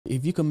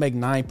if you can make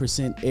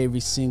 9% every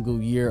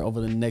single year over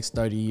the next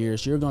 30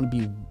 years, you're going to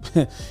be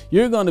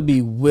you're going to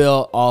be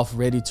well off,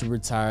 ready to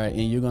retire,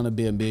 and you're going to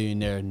be a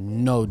millionaire,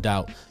 no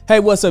doubt. Hey,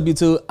 what's up,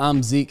 YouTube?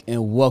 I'm Zeke,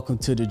 and welcome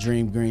to the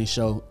Dream Green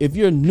Show. If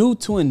you're new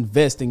to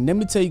investing, let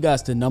me tell you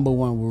guys the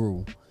 #1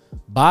 rule.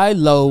 Buy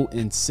low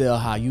and sell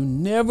high. You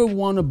never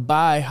want to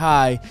buy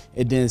high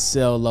and then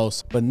sell low.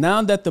 But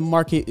now that the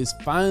market is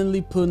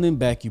finally pulling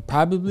back, you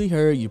probably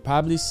heard, you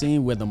probably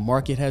seen where the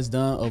market has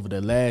done over the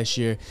last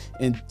year.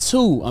 And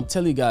I'm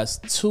telling you guys,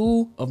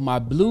 two of my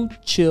blue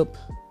chip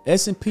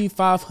S&P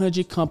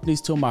 500 companies,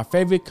 two of my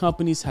favorite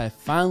companies, have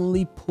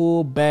finally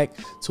pulled back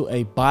to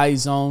a buy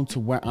zone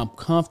to where I'm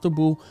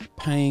comfortable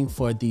paying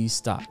for these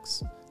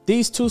stocks.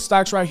 These two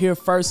stocks right here,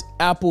 first,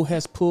 Apple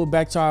has pulled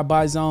back to our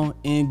buy zone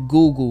and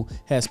Google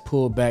has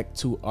pulled back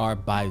to our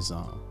buy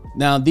zone.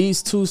 Now,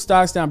 these two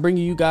stocks that I'm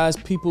bringing you guys,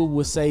 people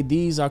will say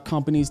these are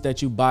companies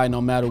that you buy no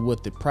matter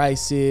what the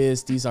price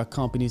is. These are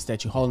companies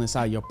that you hold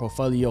inside your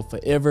portfolio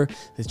forever,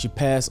 that you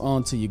pass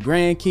on to your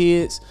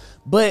grandkids.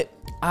 But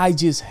I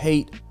just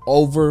hate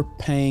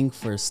overpaying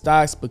for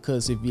stocks,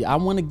 because I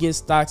want to get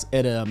stocks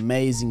at an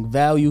amazing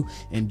value,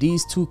 and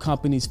these two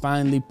companies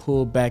finally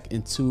pulled back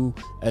into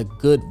a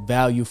good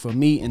value for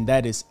me, and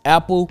that is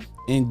Apple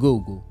and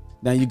Google.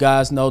 Now, you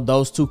guys know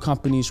those two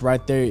companies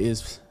right there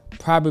is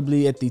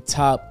probably at the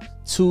top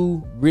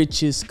two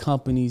richest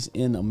companies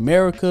in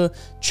America,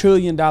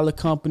 trillion-dollar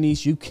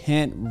companies. You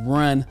can't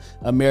run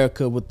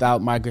America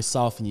without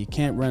Microsoft, and you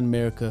can't run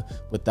America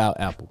without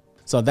Apple.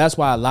 So that's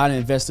why a lot of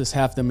investors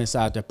have them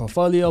inside their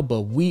portfolio,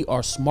 but we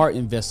are smart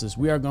investors.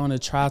 We are going to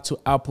try to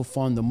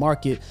outperform the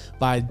market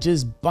by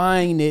just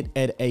buying it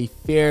at a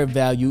fair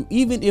value,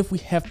 even if we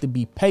have to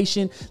be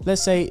patient.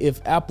 Let's say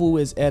if Apple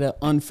is at an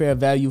unfair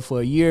value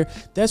for a year,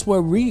 that's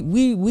where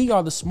we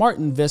are the smart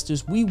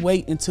investors. We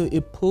wait until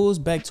it pulls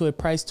back to a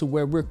price to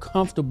where we're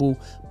comfortable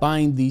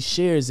buying these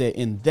shares at,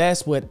 and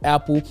that's what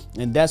Apple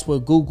and that's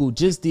what Google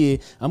just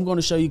did. I'm going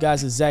to show you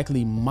guys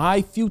exactly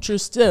my future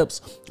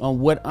steps on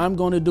what I'm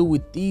going to do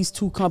with these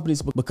two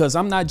companies, because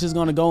I'm not just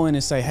going to go in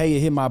and say, hey,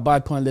 it hit my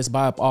buy point, let's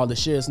buy up all the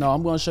shares. No,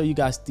 I'm going to show you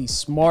guys the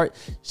smart,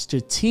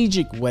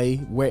 strategic way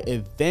where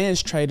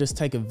advanced traders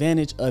take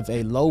advantage of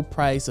a low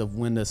price of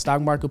when the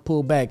stock market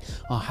pull back,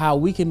 on how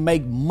we can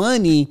make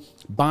money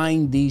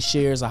buying these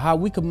shares, or how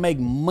we can make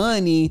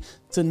money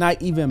to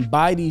not even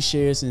buy these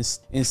shares and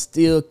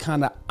still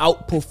kind of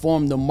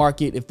outperform the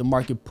market if the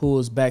market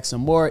pulls back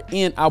some more,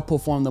 and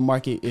outperform the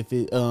market if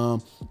it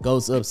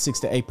goes up 6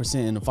 to 8%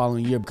 in the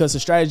following year. Because the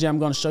strategy I'm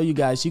going to show you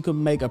guys, you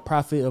can make a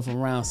profit of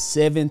around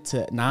 7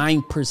 to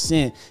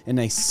 9% in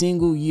a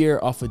single year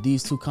off of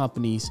these two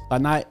companies by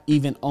not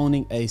even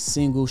owning a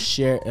single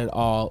share at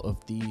all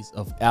of these,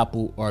 of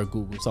Apple or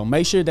Google. So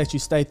make sure that you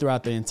stay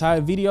throughout the entire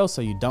video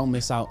so you don't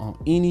miss out on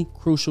any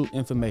crucial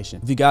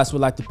information. If you guys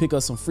would like to pick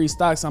up some free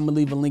stocks, I'm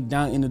gonna leave a link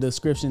down in the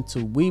description to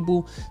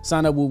Webull.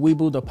 Sign up with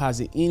Webull,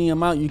 deposit any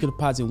amount. You can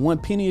deposit 1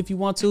 penny if you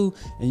want to,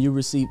 and you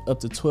receive up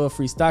to 12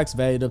 free stocks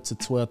valued up to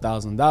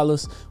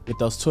 $12,000. With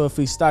those 12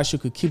 free stocks, you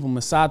could keep them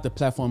aside the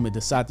platform and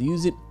decide to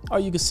use it, or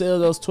you can sell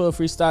those 12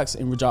 free stocks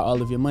and withdraw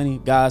all of your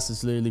money. Guys,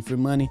 it's literally free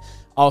money.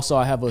 Also,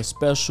 I have a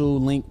special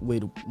link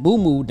with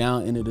Moomoo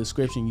down in the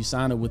description. You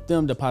sign up with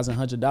them, deposit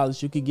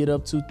 $100, you could get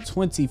up to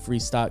 20 free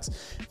stocks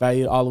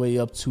valued all the way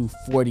up to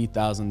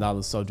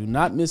 $40,000. So do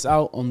not miss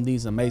out on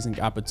these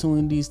amazing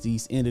opportunities,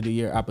 these end of the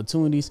year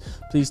opportunities.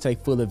 Please take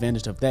full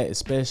advantage of that,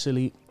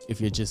 especially if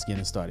you're just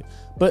getting started.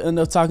 But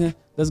enough talking,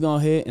 let's go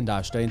ahead and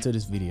dive straight into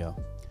this video.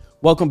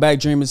 Welcome back,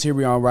 dreamers. Here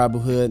we are on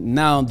Robinhood.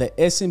 Now, the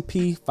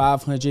S&P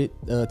 500,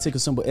 ticker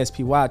symbol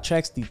SPY,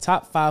 tracks the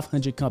top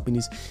 500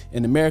 companies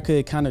in America.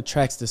 It kind of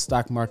tracks the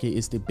stock market.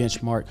 It's the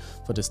benchmark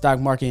for the stock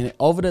market. And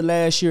over the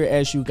last year,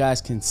 as you guys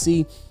can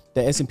see,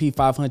 the S&P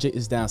 500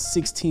 is down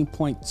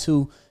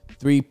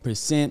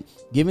 16.23%.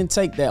 Give and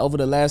take that over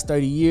the last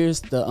 30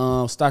 years,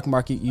 the stock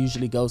market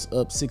usually goes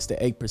up 6 to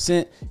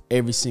 8%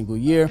 every single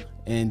year.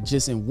 And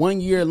just in 1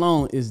 year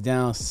alone is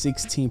down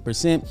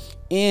 16%.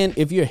 And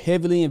if you're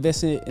heavily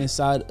invested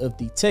inside of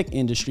the tech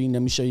industry,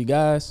 let me show you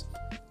guys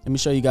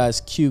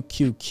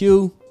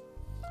QQQ.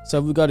 So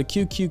if we go to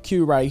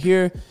QQQ right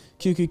here,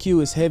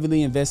 QQQ is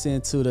heavily invested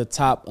into the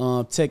top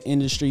tech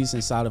industries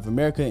inside of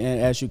America.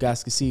 And as you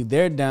guys can see,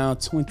 they're down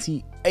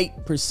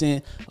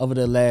 28% over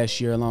the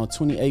last year alone,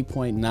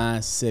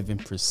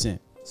 28.97%.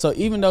 So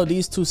even though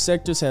these two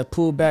sectors have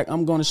pulled back,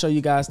 I'm going to show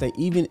you guys that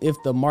even if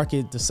the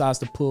market decides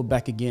to pull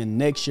back again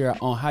next year,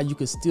 on how you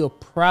can still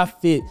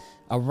profit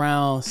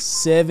around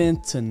 7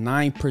 to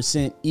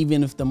 9%,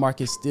 even if the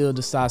market still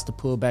decides to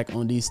pull back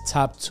on these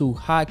top two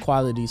high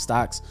quality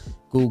stocks,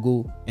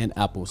 Google and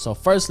Apple. So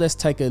first, let's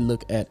take a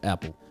look at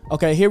Apple.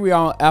 Okay, here we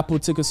are on Apple,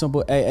 ticker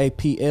symbol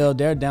AAPL.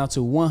 They're down to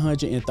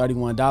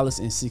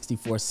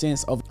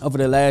 $131.64. Over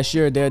the last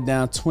year, they're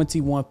down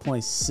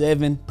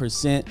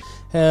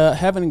 21.7%.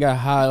 Having got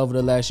high over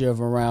the last year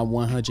of around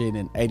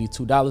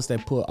 $182. They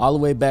pulled all the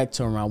way back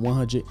to around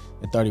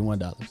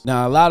 $131.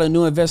 Now, a lot of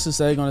new investors,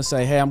 they're going to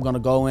say, hey, I'm going to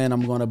go in,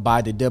 I'm going to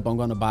buy the dip. I'm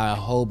going to buy a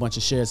whole bunch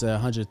of shares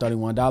at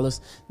 $131.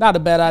 Not a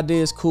bad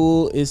idea. It's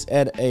cool. It's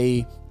at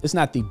a it's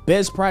not the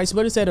best price,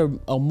 but it's at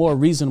a more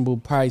reasonable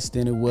price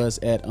than it was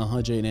at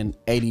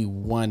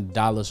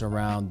 $181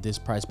 around this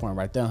price point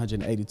right there,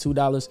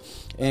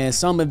 $182. And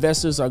some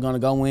investors are going to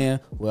go in.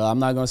 Well, I'm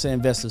not going to say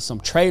investors. Some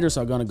traders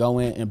are going to go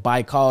in and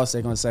buy calls.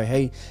 They're going to say,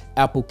 hey,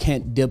 Apple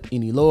can't dip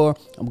any lower.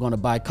 I'm going to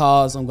buy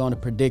calls. I'm going to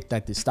predict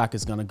that the stock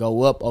is going to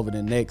go up over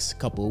the next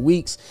couple of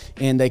weeks,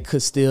 and they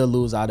could still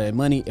lose all their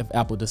money if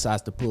Apple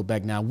decides to pull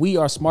back. Now, we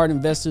are smart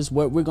investors.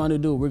 What we're going to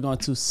do, we're going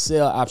to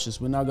sell options.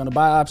 We're not going to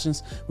buy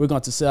options. We're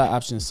going to sell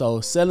options.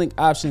 So selling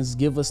options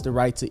give us the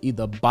right to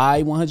either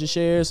buy 100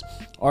 shares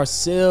or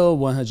sell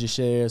 100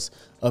 shares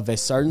of a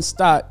certain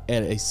stock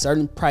at a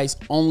certain price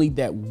only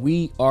that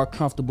we are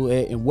comfortable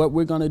at. And what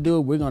we're going to do,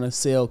 we're going to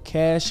sell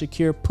cash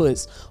secure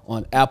puts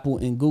on Apple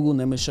and Google.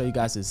 Let me show you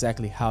guys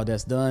exactly how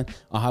that's done,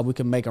 on how we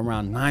can make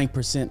around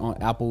 9%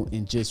 on Apple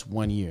in just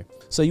 1 year.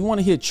 So you want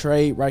to hit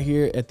trade right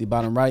here at the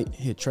bottom right,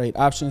 hit trade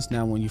options.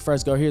 Now, when you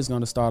first go here, it's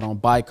going to start on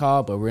buy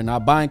call, but we're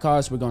not buying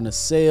calls. We're going to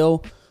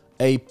sell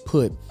a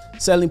put.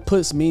 Selling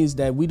puts means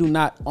that we do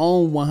not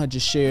own 100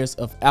 shares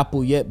of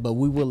Apple yet, but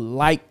we would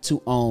like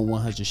to own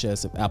 100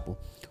 shares of Apple.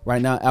 Right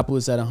now, Apple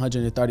is at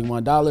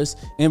 $131.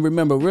 And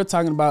remember, we're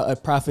talking about a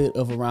profit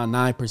of around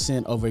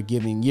 9% over a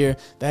given year.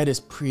 That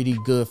is pretty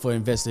good for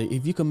investors.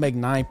 If you can make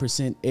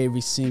 9% every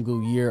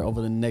single year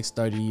over the next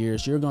 30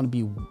 years, you're going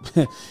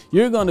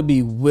to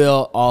be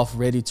well off,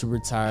 ready to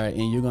retire,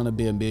 and you're going to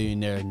be a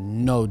millionaire,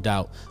 no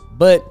doubt.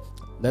 But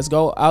let's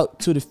go out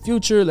to the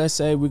future. Let's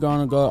say we're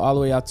going to go all the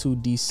way out to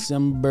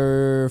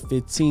December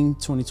 15,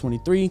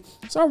 2023.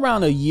 So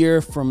around a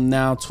year from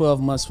now,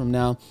 12 months from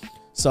now.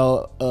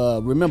 So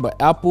remember,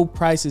 Apple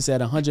price is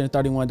at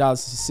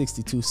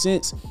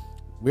 $131.62.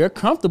 We're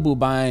comfortable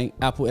buying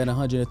Apple at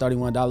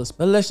 $131.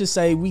 But let's just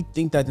say we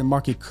think that the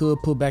market could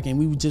pull back and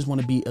we just want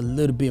to be a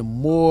little bit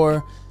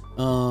more,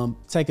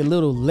 take a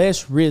little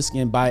less risk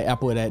and buy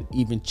Apple at an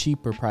even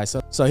cheaper price.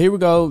 So here we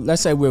go.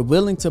 Let's say we're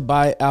willing to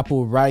buy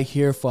Apple right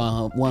here for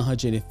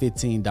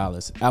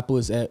 $115. Apple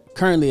is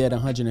currently at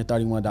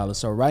 $131.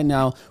 So right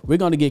now we're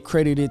going to get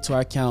credited to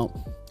our account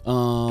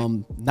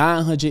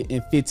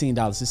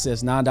 $915. It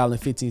says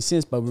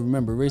 $9.15, but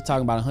remember, we're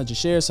talking about 100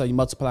 shares, so you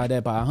multiply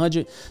that by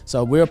 100.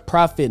 So we'll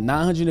profit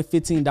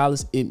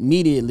 $915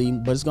 immediately,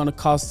 but it's going to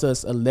cost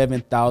us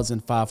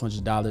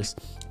 $11,500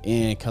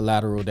 in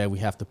collateral that we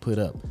have to put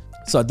up.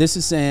 So this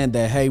is saying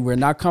that, hey, we're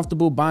not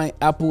comfortable buying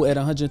Apple at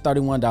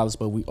 $131,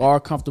 but we are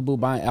comfortable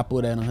buying Apple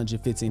at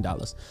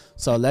 $115.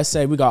 So let's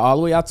say we got all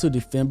the way out to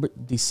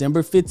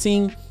December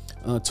 15,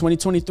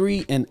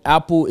 2023, and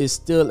Apple is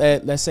still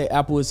at, let's say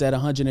Apple is at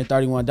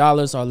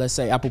 $131, or let's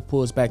say Apple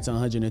pulls back to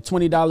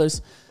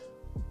 $120.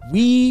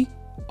 We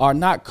are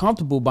not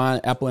comfortable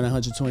buying Apple at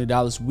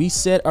 $120. We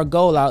set our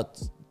goal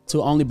out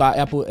to only buy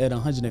Apple at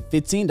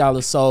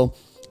 $115. So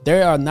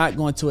they are not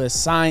going to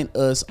assign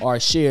us our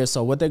shares.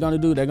 So what they're going to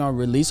do, they're going to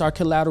release our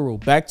collateral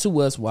back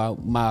to us, while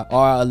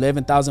our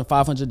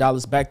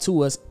 $11,500 back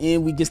to us,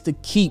 and we get to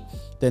keep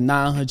the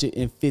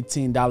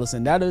 $915,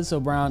 and that is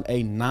around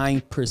a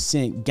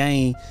 9%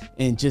 gain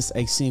in just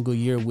a single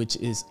year, which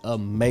is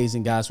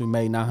amazing, guys. We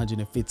made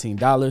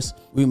 $915.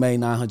 We made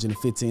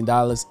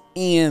 $915.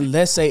 And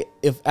let's say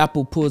if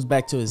Apple pulls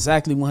back to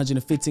exactly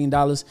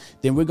 $115,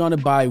 then we're going to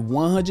buy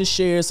 100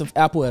 shares of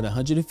Apple at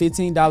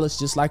 $115,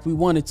 just like we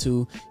wanted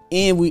to.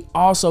 And we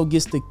also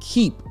get to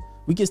keep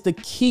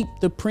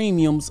the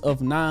premiums of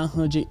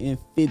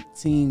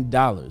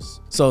 $915.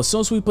 So as soon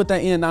as we put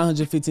that in,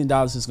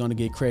 $915 is going to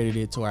get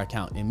credited to our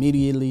account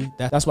immediately.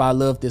 That's why I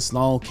love this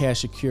long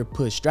cash secure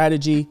put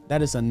strategy.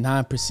 That is a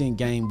 9%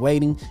 gain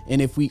waiting.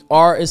 And if we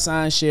are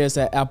assigned shares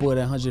at Apple at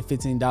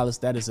 $115,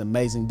 that is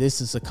amazing.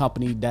 This is a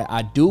company that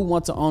I do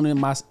want to own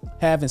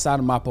have inside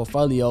of my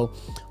portfolio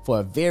for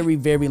a very,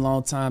 very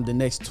long time. The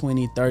next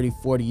 20, 30,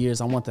 40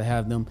 years, I want to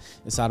have them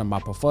inside of my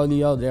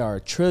portfolio. They are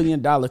 $1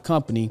 trillion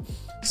company.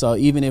 So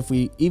even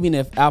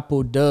if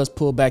Apple does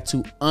pull back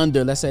to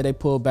under, let's say they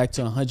pull back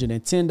to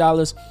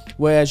 $110,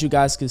 whereas you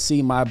guys can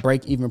see my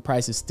break-even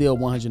price is still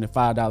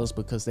 $105,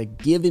 because they're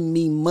giving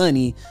me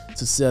money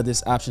to sell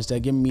these options.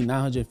 They're giving me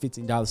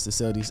 $915 to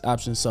sell these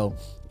options. So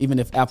even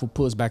if Apple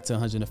pulls back to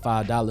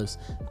 $105,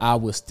 I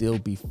will still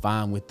be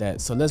fine with that.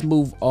 So let's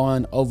move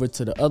on over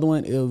to the other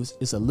one.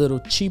 It's a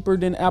little cheaper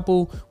than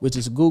Apple, which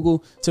is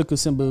Google. Ticker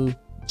symbol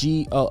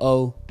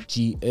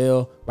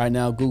GOOGL. Right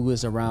now, Google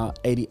is around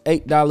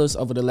 $88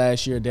 over the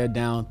last year. They're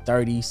down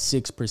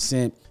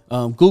 36%.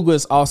 Google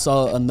is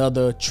also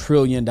another $1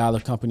 trillion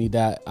company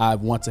that I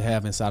want to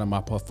have inside of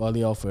my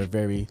portfolio for a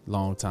very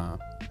long time.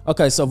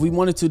 Okay, so if we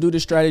wanted to do the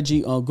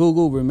strategy on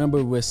Google,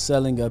 remember we're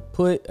selling a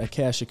put, a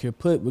cash secure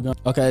put.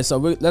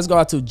 Let's go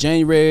out to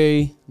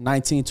January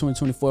 19,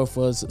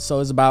 2024. So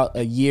it's about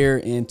a year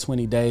and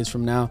 20 days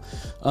from now.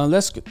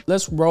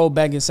 Let's roll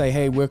back and say,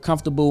 hey,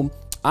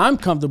 I'm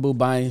comfortable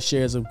buying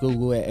shares of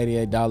Google at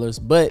 $88,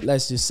 but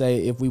let's just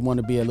say if we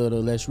want to be a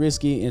little less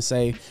risky and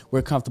say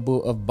we're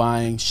comfortable of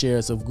buying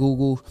shares of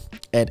Google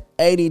at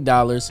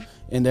 $80,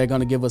 and they're going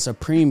to give us a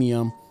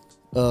premium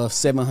of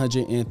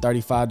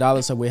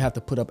 $735. So we have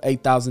to put up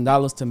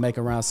 $8,000 to make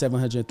around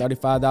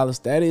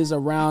 $735. That is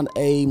around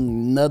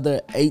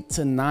another 8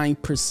 to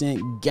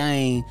 9%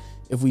 gain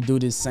if we do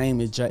this same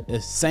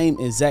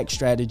exact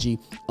strategy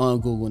on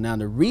Google. Now,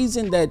 the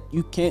reason that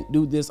you can't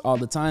do this all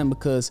the time,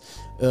 because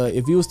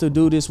if you was to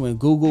do this when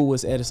Google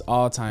was at its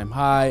all-time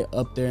high,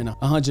 up there in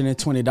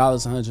 $120,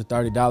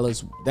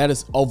 $130, that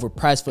is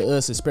overpriced for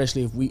us,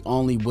 especially if we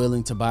only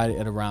willing to buy it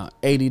at around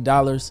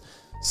 $80.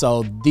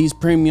 So these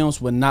premiums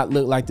would not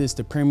look like this.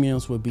 The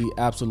premiums would be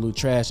absolute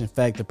trash. In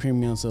fact, the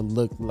premiums will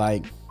look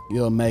like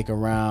you'll make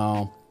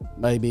around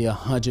maybe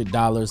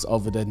 $100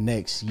 over the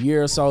next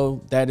year or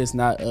so. That is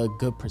not a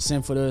good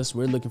percent for us.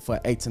 We're looking for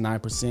 8 to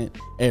 9%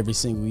 every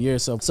single year.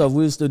 So if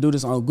we was to do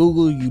this on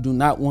Google, you do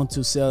not want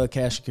to sell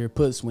cash secure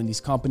puts when these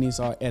companies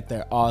are at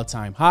their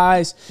all-time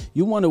highs.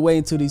 You want to wait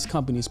until these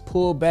companies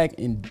pull back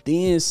and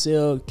then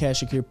sell cash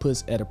secure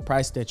puts at a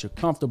price that you're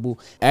comfortable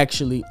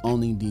actually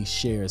owning these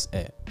shares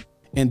at.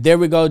 And there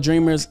we go,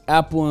 dreamers.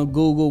 Apple and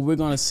Google, we're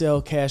going to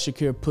sell cash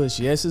secure puts.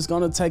 Yes, it's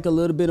going to take a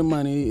little bit of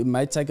money. It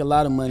might take a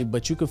lot of money,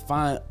 but you can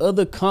find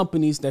other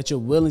companies that you're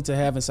willing to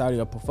have inside of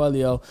your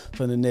portfolio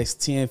for the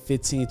next 10,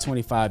 15,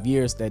 25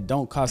 years that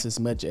don't cost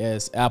as much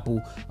as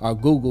Apple or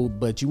Google.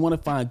 But you want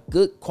to find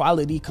good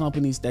quality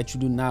companies that you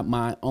do not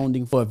mind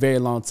owning for a very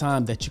long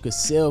time that you could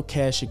sell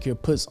cash secure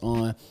puts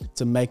on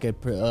to make a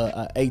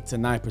 8 to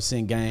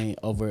 9% gain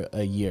over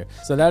a year.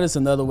 So that is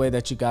another way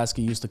that you guys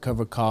can use to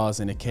cover calls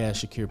in a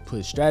cash secure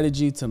put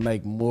strategy to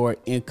make more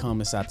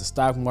income inside the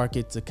stock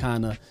market, to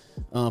kind of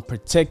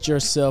protect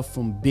yourself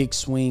from big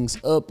swings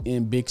up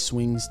and big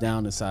swings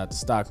down inside the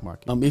stock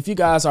market. If you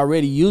guys are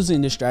already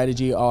using this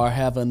strategy or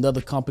have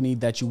another company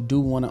that you do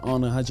want to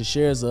own 100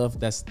 shares of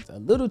that's a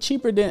little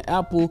cheaper than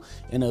Apple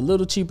and a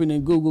little cheaper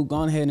than Google,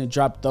 go ahead and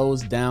drop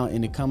those down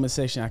in the comment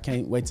section. I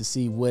can't wait to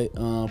see what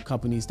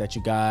companies that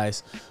you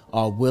guys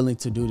are willing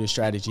to do the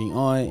strategy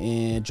on,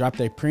 and drop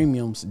their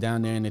premiums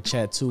down there in the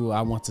chat too.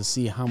 I want to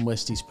see how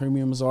much these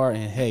premiums are,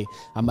 and hey,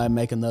 I might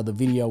make another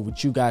video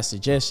with you guys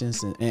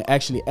suggestions and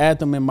actually add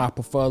them in my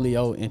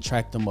portfolio and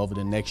track them over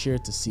the next year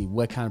to see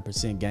what kind of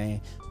percent gain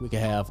we can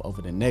have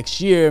over the next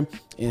year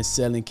in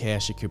selling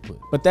cash secure put.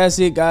 But that's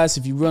it, guys.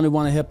 If you really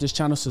want to help this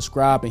channel,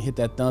 subscribe and hit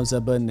that thumbs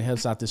up button. It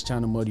helps out this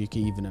channel more than you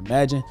can even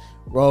imagine.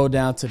 Roll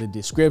down to the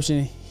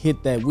description,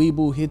 hit that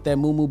Weeble, hit that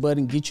Moo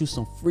button, get you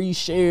some free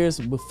shares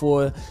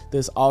before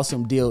this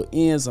awesome deal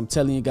ends. I'm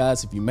telling you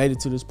guys, if you made it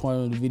to this point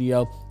of the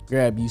video,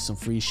 grab you some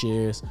free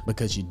shares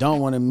because you don't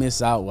want to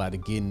miss out while the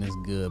getting is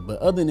good. But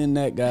other than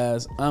that,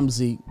 guys, I'm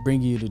Zeke,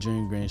 bringing you the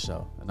Dream Green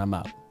Show, and I'm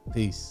out.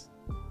 Peace.